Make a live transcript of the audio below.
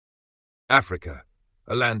Africa,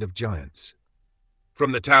 a land of giants.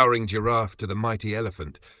 From the towering giraffe to the mighty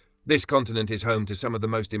elephant, this continent is home to some of the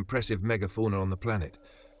most impressive megafauna on the planet.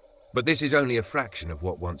 But this is only a fraction of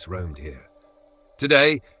what once roamed here.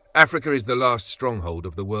 Today, Africa is the last stronghold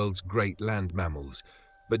of the world's great land mammals,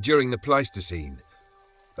 but during the Pleistocene,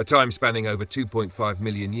 a time spanning over 2.5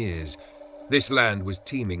 million years, this land was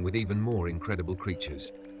teeming with even more incredible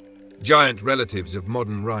creatures. Giant relatives of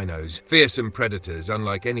modern rhinos, fearsome predators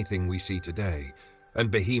unlike anything we see today, and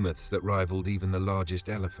behemoths that rivaled even the largest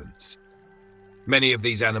elephants. Many of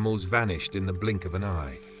these animals vanished in the blink of an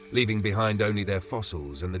eye, leaving behind only their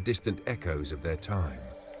fossils and the distant echoes of their time.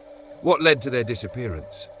 What led to their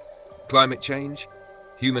disappearance? Climate change?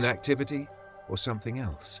 Human activity? Or something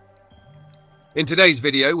else? In today's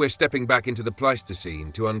video, we're stepping back into the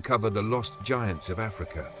Pleistocene to uncover the lost giants of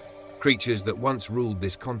Africa, creatures that once ruled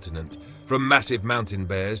this continent, from massive mountain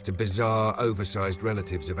bears to bizarre, oversized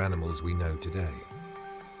relatives of animals we know today.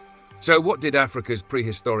 So what did Africa's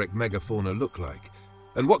prehistoric megafauna look like?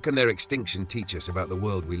 And what can their extinction teach us about the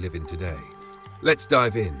world we live in today? Let's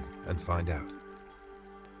dive in and find out.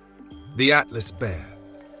 The Atlas bear.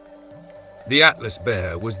 The Atlas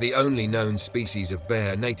bear was the only known species of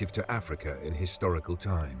bear native to Africa in historical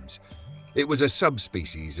times. It was a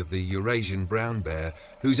subspecies of the Eurasian brown bear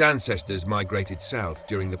whose ancestors migrated south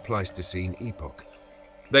during the Pleistocene epoch.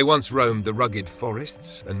 They once roamed the rugged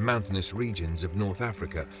forests and mountainous regions of North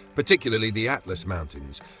Africa, particularly the Atlas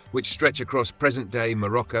Mountains, which stretch across present-day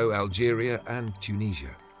Morocco, Algeria, and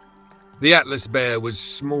Tunisia. The Atlas bear was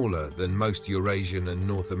smaller than most Eurasian and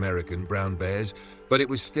North American brown bears, but it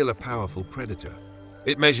was still a powerful predator.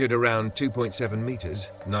 It measured around 2.7 meters,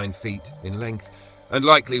 9 feet in length, and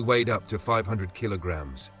likely weighed up to 500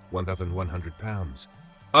 kilograms, 1,100 pounds.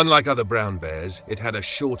 Unlike other brown bears, it had a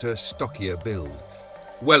shorter, stockier build,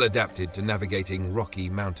 well adapted to navigating rocky,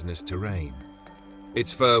 mountainous terrain.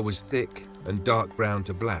 Its fur was thick and dark brown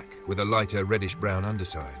to black, with a lighter reddish-brown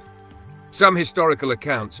underside. Some historical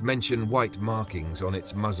accounts mention white markings on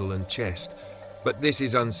its muzzle and chest, but this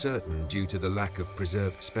is uncertain due to the lack of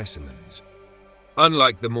preserved specimens.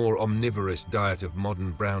 Unlike the more omnivorous diet of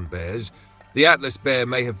modern brown bears, the Atlas bear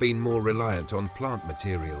may have been more reliant on plant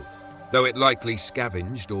material, though it likely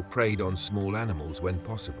scavenged or preyed on small animals when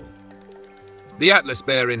possible. The Atlas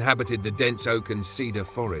bear inhabited the dense oak and cedar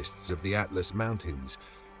forests of the Atlas Mountains,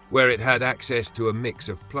 where it had access to a mix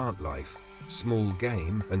of plant life, small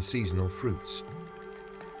game, and seasonal fruits.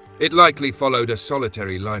 It likely followed a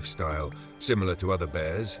solitary lifestyle, similar to other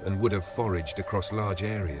bears, and would have foraged across large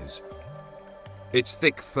areas. Its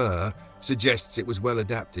thick fur suggests it was well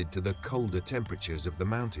adapted to the colder temperatures of the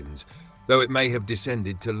mountains, though it may have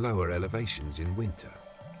descended to lower elevations in winter.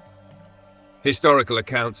 Historical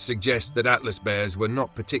accounts suggest that Atlas bears were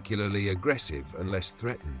not particularly aggressive unless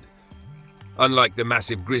threatened. Unlike the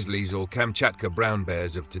massive grizzlies or Kamchatka brown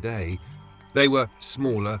bears of today, they were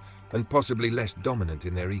smaller and possibly less dominant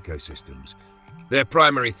in their ecosystems. Their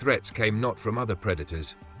primary threats came not from other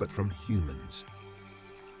predators, but from humans.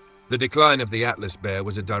 The decline of the Atlas bear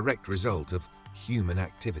was a direct result of human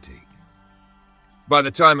activity. By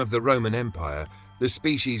the time of the Roman Empire, the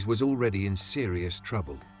species was already in serious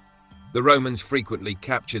trouble. The Romans frequently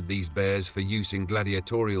captured these bears for use in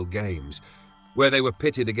gladiatorial games, where they were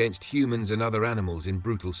pitted against humans and other animals in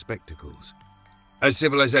brutal spectacles. As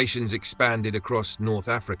civilizations expanded across North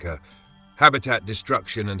Africa, habitat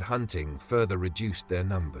destruction and hunting further reduced their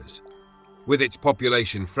numbers. With its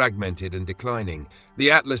population fragmented and declining,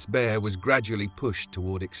 the Atlas bear was gradually pushed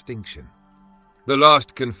toward extinction. The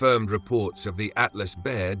last confirmed reports of the Atlas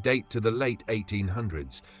bear date to the late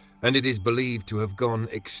 1800s, and it is believed to have gone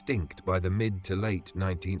extinct by the mid to late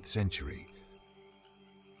 19th century.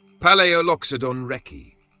 Palaeoloxodon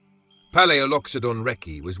recci. Palaeoloxodon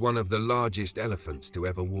recci was one of the largest elephants to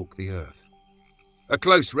ever walk the earth. A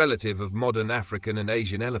close relative of modern African and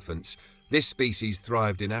Asian elephants, this species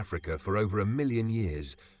thrived in Africa for over 1 million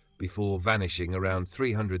years before vanishing around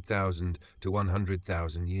 300,000 to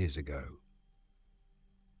 100,000 years ago.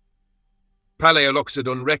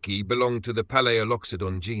 Palaeoloxodon recci belonged to the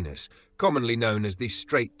Palaeoloxodon genus, commonly known as the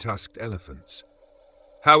straight-tusked elephants.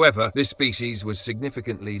 However, this species was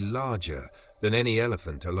significantly larger than any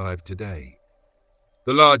elephant alive today.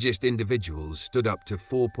 The largest individuals stood up to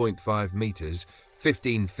 4.5 meters,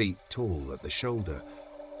 15 feet tall at the shoulder,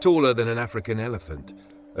 taller than an African elephant,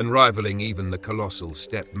 and rivaling even the colossal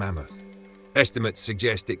steppe mammoth. Estimates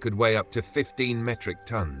suggest it could weigh up to 15 metric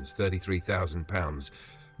tons, 33,000 pounds,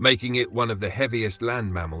 making it one of the heaviest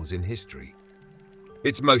land mammals in history.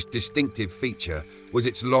 Its most distinctive feature was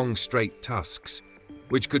its long, straight tusks,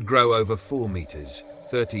 which could grow over 4 meters,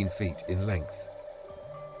 13 feet in length.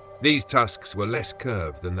 These tusks were less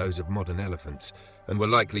curved than those of modern elephants and were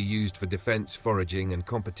likely used for defense, foraging, and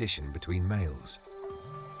competition between males.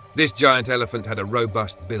 This giant elephant had a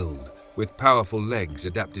robust build, with powerful legs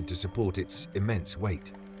adapted to support its immense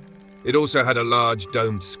weight. It also had a large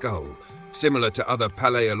domed skull, similar to other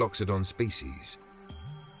Palaeoloxodon species.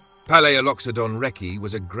 Palaeoloxodon recce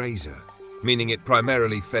was a grazer, meaning it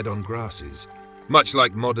primarily fed on grasses, much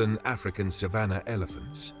like modern African savanna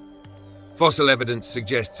elephants. Fossil evidence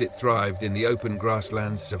suggests it thrived in the open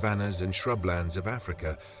grasslands, savannas, and shrublands of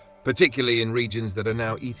Africa, particularly in regions that are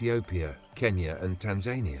now Ethiopia, Kenya, and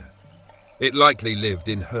Tanzania. It likely lived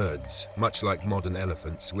in herds, much like modern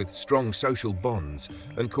elephants, with strong social bonds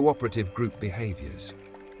and cooperative group behaviors.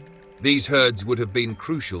 These herds would have been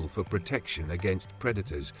crucial for protection against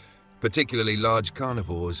predators, particularly large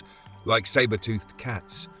carnivores like saber-toothed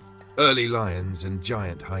cats, early lions, and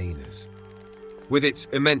giant hyenas. With its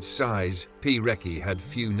immense size, P. recce had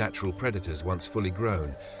few natural predators once fully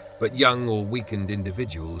grown, but young or weakened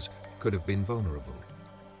individuals could have been vulnerable.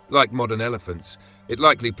 Like modern elephants, it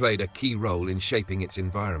likely played a key role in shaping its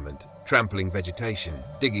environment, trampling vegetation,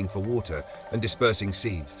 digging for water, and dispersing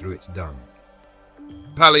seeds through its dung.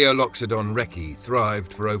 Palaeoloxodon recce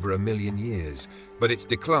thrived for over 1 million years, but its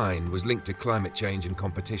decline was linked to climate change and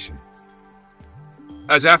competition.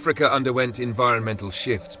 As Africa underwent environmental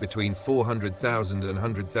shifts between 400,000 and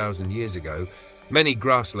 100,000 years ago, many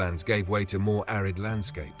grasslands gave way to more arid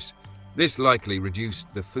landscapes. This likely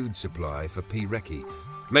reduced the food supply for P. recce,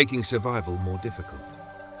 making survival more difficult.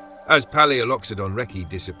 As Palaeoloxodon recce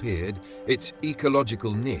disappeared, its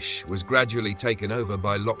ecological niche was gradually taken over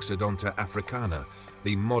by Loxodonta africana,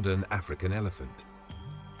 the modern African elephant.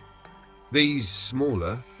 These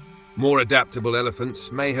smaller, more adaptable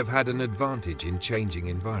elephants may have had an advantage in changing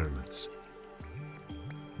environments.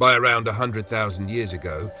 By around 100,000 years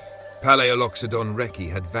ago, Palaeoloxodon recce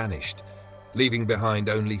had vanished, leaving behind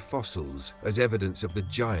only fossils as evidence of the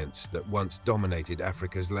giants that once dominated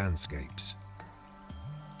Africa's landscapes.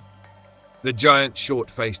 The Giant Short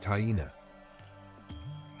Faced Hyena.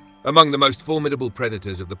 Among the most formidable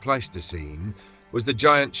predators of the Pleistocene was the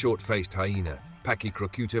Giant Short Faced Hyena,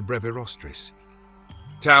 Pachycrocuta brevirostris.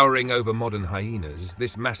 Towering over modern hyenas,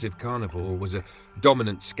 this massive carnivore was a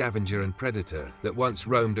dominant scavenger and predator that once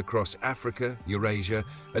roamed across Africa, Eurasia,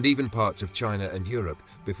 and even parts of China and Europe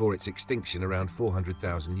before its extinction around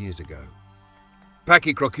 400,000 years ago.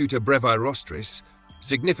 Pachycrocuta brevirostris,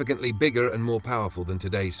 significantly bigger and more powerful than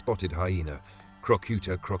today's spotted hyena,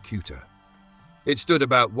 Crocuta. It stood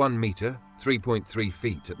about 1 meter, 3.3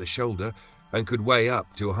 feet at the shoulder, and could weigh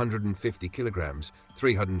up to 150 kilograms,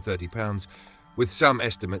 330 pounds, with some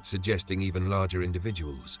estimates suggesting even larger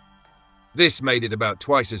individuals. This made it about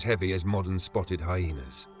twice as heavy as modern spotted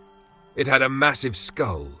hyenas. It had a massive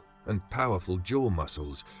skull and powerful jaw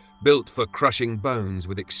muscles, built for crushing bones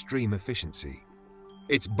with extreme efficiency.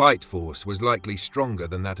 Its bite force was likely stronger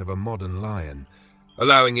than that of a modern lion,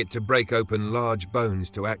 allowing it to break open large bones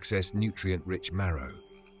to access nutrient-rich marrow.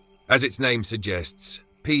 As its name suggests,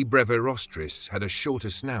 P. brevirostris had a shorter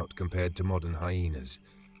snout compared to modern hyenas.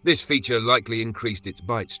 This feature likely increased its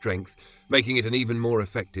bite strength, making it an even more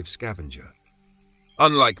effective scavenger.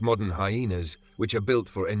 Unlike modern hyenas, which are built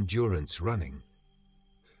for endurance running.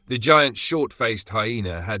 The giant short-faced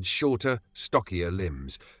hyena had shorter, stockier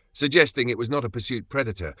limbs, suggesting it was not a pursuit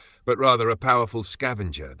predator, but rather a powerful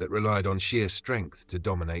scavenger that relied on sheer strength to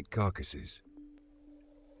dominate carcasses.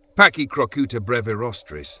 Pachycrocuta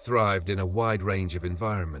brevirostris thrived in a wide range of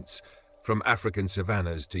environments, from African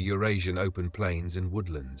savannas to Eurasian open plains and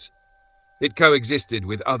woodlands. It coexisted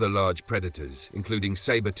with other large predators, including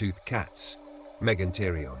saber-toothed cats,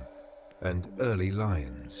 Meganterion, and early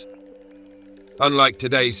lions. Unlike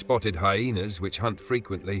today's spotted hyenas, which hunt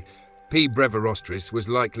frequently, P. brevirostris was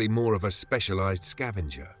likely more of a specialized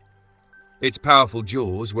scavenger. Its powerful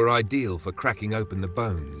jaws were ideal for cracking open the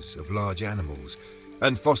bones of large animals,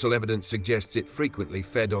 and fossil evidence suggests it frequently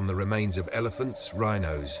fed on the remains of elephants,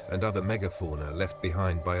 rhinos, and other megafauna left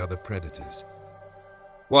behind by other predators.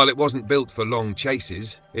 While it wasn't built for long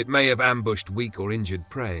chases, it may have ambushed weak or injured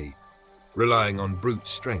prey, relying on brute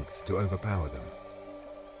strength to overpower them.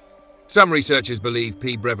 Some researchers believe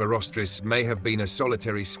P. brevirostris may have been a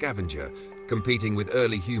solitary scavenger, competing with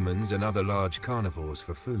early humans and other large carnivores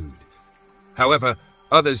for food. However,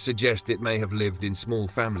 others suggest it may have lived in small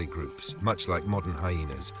family groups, much like modern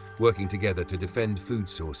hyenas, working together to defend food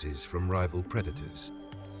sources from rival predators.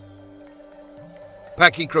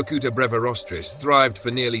 Pachycrocuta brevirostris thrived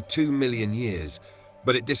for nearly 2 million years,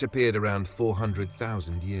 but it disappeared around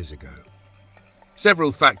 400,000 years ago.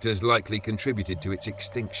 Several factors likely contributed to its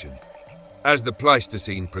extinction. As the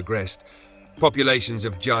Pleistocene progressed, Populations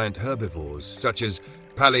of giant herbivores, such as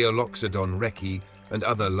Palaeoloxodon recci and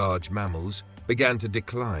other large mammals, began to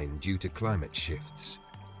decline due to climate shifts.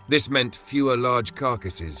 This meant fewer large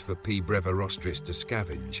carcasses for P. brevirostris to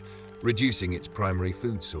scavenge, reducing its primary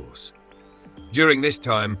food source. During this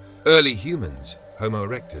time, early humans, Homo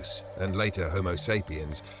erectus and later Homo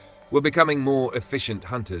sapiens, were becoming more efficient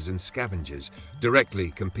hunters and scavengers,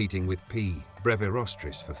 directly competing with P.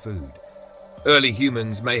 brevirostris for food. Early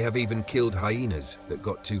humans may have even killed hyenas that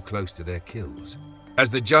got too close to their kills. As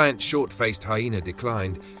the giant short-faced hyena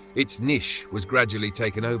declined, its niche was gradually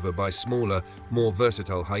taken over by smaller, more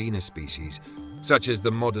versatile hyena species, such as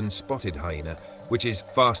the modern spotted hyena, which is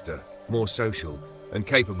faster, more social, and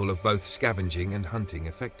capable of both scavenging and hunting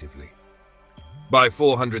effectively. By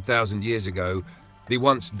 400,000 years ago, the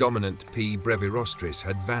once dominant P. brevirostris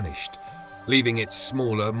had vanished, leaving its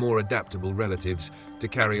smaller, more adaptable relatives to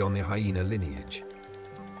carry on the hyena lineage.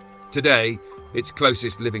 Today, its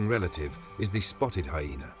closest living relative is the spotted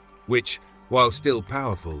hyena, which, while still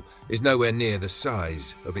powerful, is nowhere near the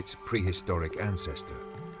size of its prehistoric ancestor.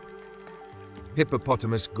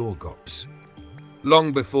 Hippopotamus Gorgops.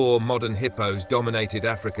 Long before modern hippos dominated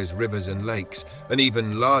Africa's rivers and lakes, an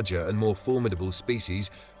even larger and more formidable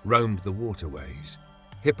species roamed the waterways.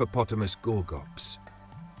 Hippopotamus Gorgops.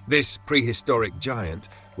 This prehistoric giant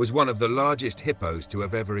was one of the largest hippos to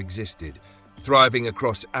have ever existed, thriving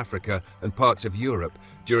across Africa and parts of Europe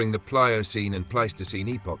during the Pliocene and Pleistocene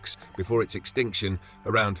epochs before its extinction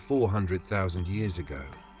around 400,000 years ago.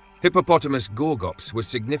 Hippopotamus Gorgops was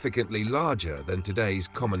significantly larger than today's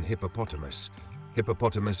common hippopotamus,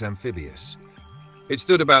 Hippopotamus amphibius. It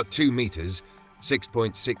stood about 2 meters,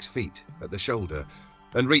 6.6 feet, at the shoulder,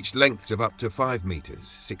 and reached lengths of up to 5 meters,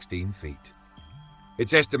 16 feet.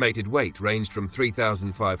 Its estimated weight ranged from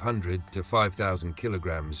 3,500 to 5,000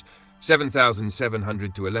 kilograms,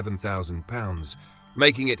 7,700 to 11,000 pounds,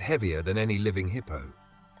 making it heavier than any living hippo.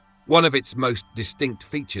 One of its most distinct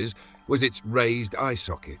features was its raised eye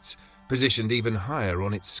sockets, positioned even higher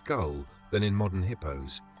on its skull than in modern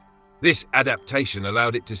hippos. This adaptation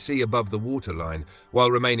allowed it to see above the waterline while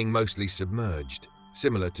remaining mostly submerged,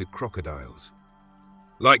 similar to crocodiles.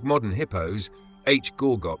 Like modern hippos, H.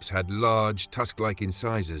 gorgops had large, tusk-like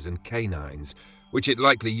incisors and canines, which it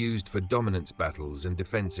likely used for dominance battles and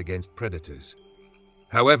defense against predators.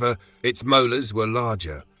 However, its molars were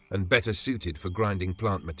larger and better suited for grinding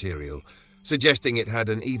plant material, suggesting it had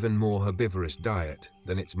an even more herbivorous diet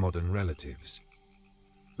than its modern relatives.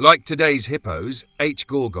 Like today's hippos, H.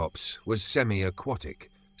 gorgops was semi-aquatic,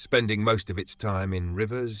 spending most of its time in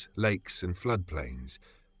rivers, lakes, and floodplains.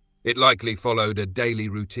 It likely followed a daily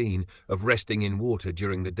routine of resting in water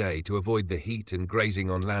during the day to avoid the heat and grazing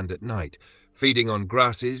on land at night, feeding on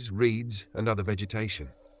grasses, reeds, and other vegetation.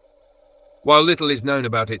 While little is known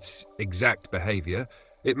about its exact behavior,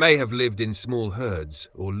 it may have lived in small herds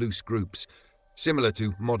or loose groups, similar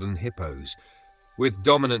to modern hippos, with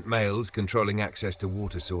dominant males controlling access to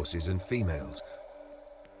water sources and females.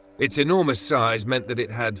 Its enormous size meant that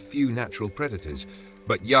it had few natural predators,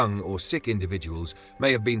 but young or sick individuals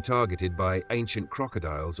may have been targeted by ancient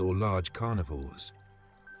crocodiles or large carnivores.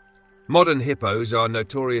 Modern hippos are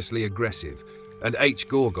notoriously aggressive, and H.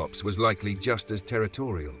 gorgops was likely just as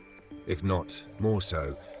territorial, if not more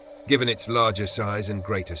so, given its larger size and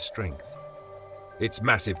greater strength. Its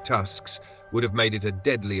massive tusks would have made it a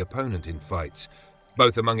deadly opponent in fights,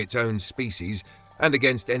 both among its own species and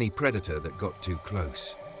against any predator that got too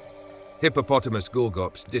close. Hippopotamus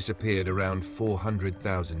gorgops disappeared around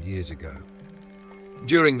 400,000 years ago.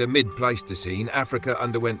 During the mid-Pleistocene, Africa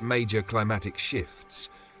underwent major climatic shifts,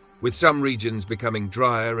 with some regions becoming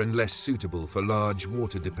drier and less suitable for large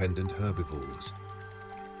water-dependent herbivores.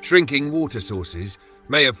 Shrinking water sources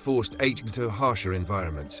may have forced H. into harsher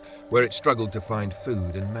environments, where it struggled to find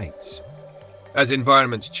food and mates. As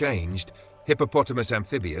environments changed, Hippopotamus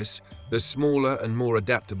amphibius, the smaller and more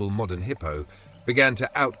adaptable modern hippo, began to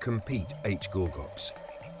outcompete H. gorgops.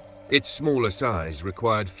 Its smaller size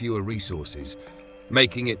required fewer resources,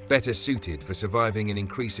 making it better suited for surviving in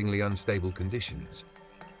increasingly unstable conditions.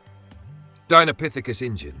 Dinopythecus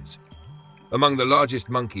Engines. Among the largest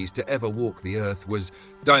monkeys to ever walk the earth was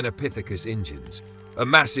Dinopythecus Engines, a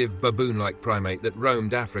massive baboon-like primate that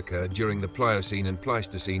roamed Africa during the Pliocene and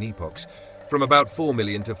Pleistocene epochs from about 4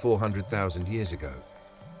 million to 400,000 years ago.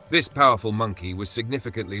 This powerful monkey was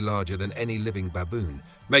significantly larger than any living baboon,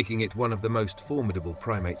 making it one of the most formidable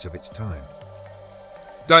primates of its time.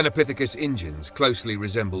 Dinopythecus Engines closely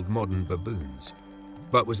resembled modern baboons,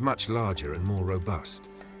 but was much larger and more robust.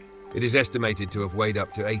 It is estimated to have weighed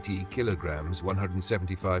up to 80 kilograms,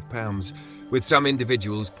 175 pounds, with some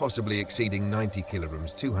individuals possibly exceeding 90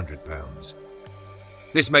 kilograms, 200 pounds.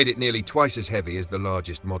 This made it nearly twice as heavy as the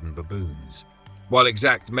largest modern baboons. While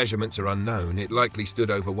exact measurements are unknown, it likely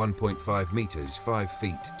stood over 1.5 meters, 5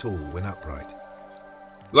 feet tall when upright.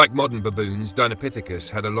 Like modern baboons, Dinopythecus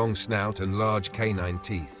had a long snout and large canine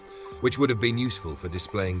teeth, which would have been useful for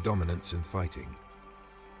displaying dominance and fighting.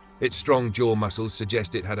 Its strong jaw muscles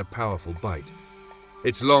suggest it had a powerful bite.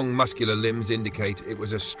 Its long, muscular limbs indicate it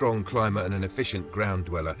was a strong climber and an efficient ground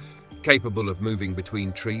dweller, capable of moving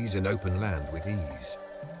between trees and open land with ease.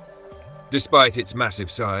 Despite its massive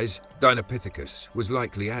size, Dinopythecus was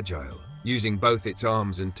likely agile, using both its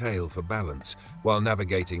arms and tail for balance while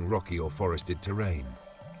navigating rocky or forested terrain.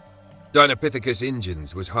 Dinopythecus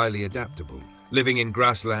Engines was highly adaptable, living in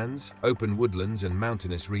grasslands, open woodlands, and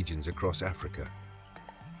mountainous regions across Africa.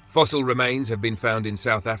 Fossil remains have been found in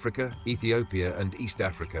South Africa, Ethiopia, and East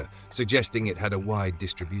Africa, suggesting it had a wide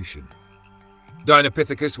distribution.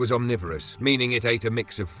 Dinopythecus was omnivorous, meaning it ate a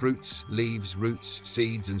mix of fruits, leaves, roots,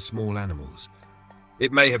 seeds, and small animals.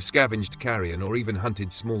 It may have scavenged carrion or even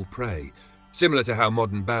hunted small prey, similar to how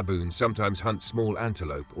modern baboons sometimes hunt small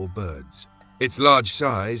antelope or birds. Its large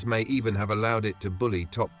size may even have allowed it to bully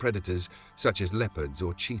top predators such as leopards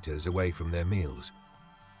or cheetahs away from their meals.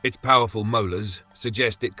 Its powerful molars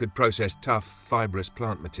suggest it could process tough, fibrous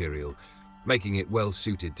plant material, making it well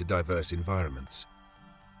suited to diverse environments.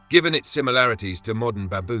 Given its similarities to modern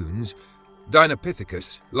baboons,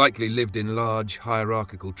 Dinopythecus likely lived in large,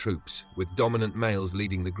 hierarchical troops, with dominant males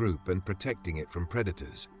leading the group and protecting it from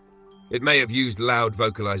predators. It may have used loud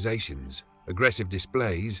vocalizations, aggressive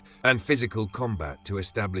displays, and physical combat to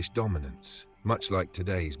establish dominance, much like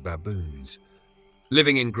today's baboons.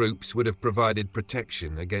 Living in groups would have provided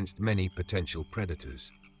protection against many potential predators.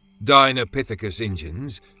 Dinopythecus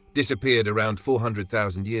Engines disappeared around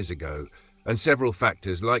 400,000 years ago, and several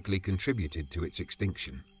factors likely contributed to its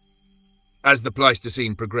extinction. As the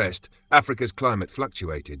Pleistocene progressed, Africa's climate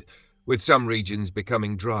fluctuated, with some regions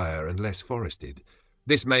becoming drier and less forested.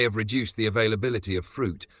 This may have reduced the availability of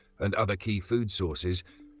fruit and other key food sources,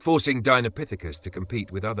 forcing Dinopythecus to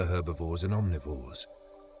compete with other herbivores and omnivores.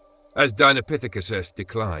 As Dinopithecus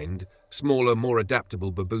declined, smaller, more adaptable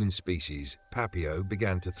baboon species, Paleo,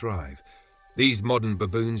 began to thrive. These modern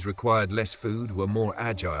baboons required less food, were more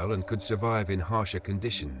agile, and could survive in harsher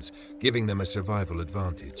conditions, giving them a survival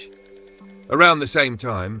advantage. Around the same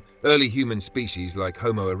time, early human species like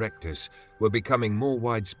Homo erectus were becoming more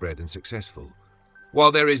widespread and successful.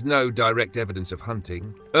 While there is no direct evidence of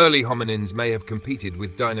hunting, early hominins may have competed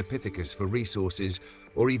with Dinopithecus for resources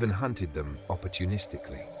or even hunted them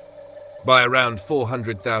opportunistically. By around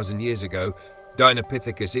 400,000 years ago,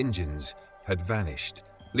 Dinopythecus Engines had vanished,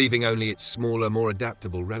 leaving only its smaller, more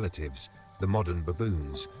adaptable relatives, the modern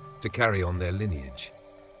baboons, to carry on their lineage.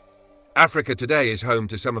 Africa today is home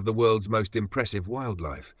to some of the world's most impressive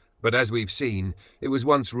wildlife, but as we've seen, it was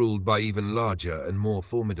once ruled by even larger and more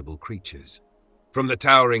formidable creatures. From the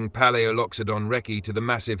towering Palaeoloxodon recce to the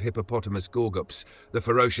massive Hippopotamus Gorgops, the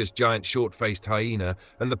ferocious Giant Short Faced Hyena,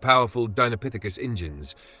 and the powerful Dinopythecus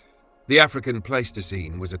Engines, the African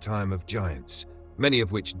Pleistocene was a time of giants, many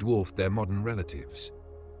of which dwarfed their modern relatives.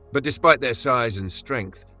 But despite their size and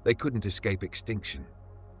strength, they couldn't escape extinction.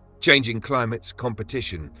 Changing climates,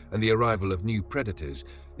 competition, and the arrival of new predators,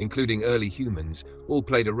 including early humans, all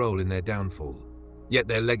played a role in their downfall. Yet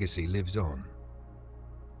their legacy lives on.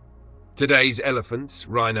 Today's elephants,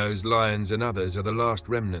 rhinos, lions, and others are the last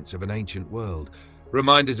remnants of an ancient world,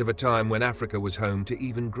 reminders of a time when Africa was home to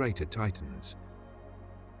even greater titans.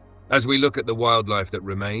 As we look at the wildlife that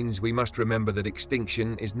remains, we must remember that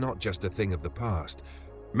extinction is not just a thing of the past.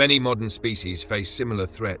 Many modern species face similar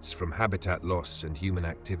threats from habitat loss and human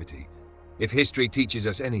activity. If history teaches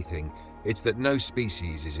us anything, it's that no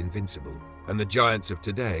species is invincible, and the giants of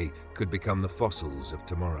today could become the fossils of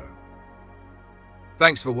tomorrow.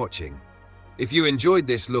 Thanks for watching. If you enjoyed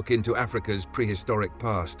this look into Africa's prehistoric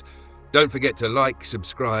past, don't forget to like,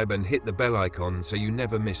 subscribe, and hit the bell icon so you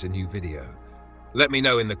never miss a new video. Let me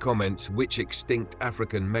know in the comments which extinct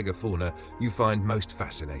African megafauna you find most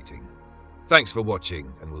fascinating. Thanks for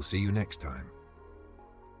watching, and we'll see you next time.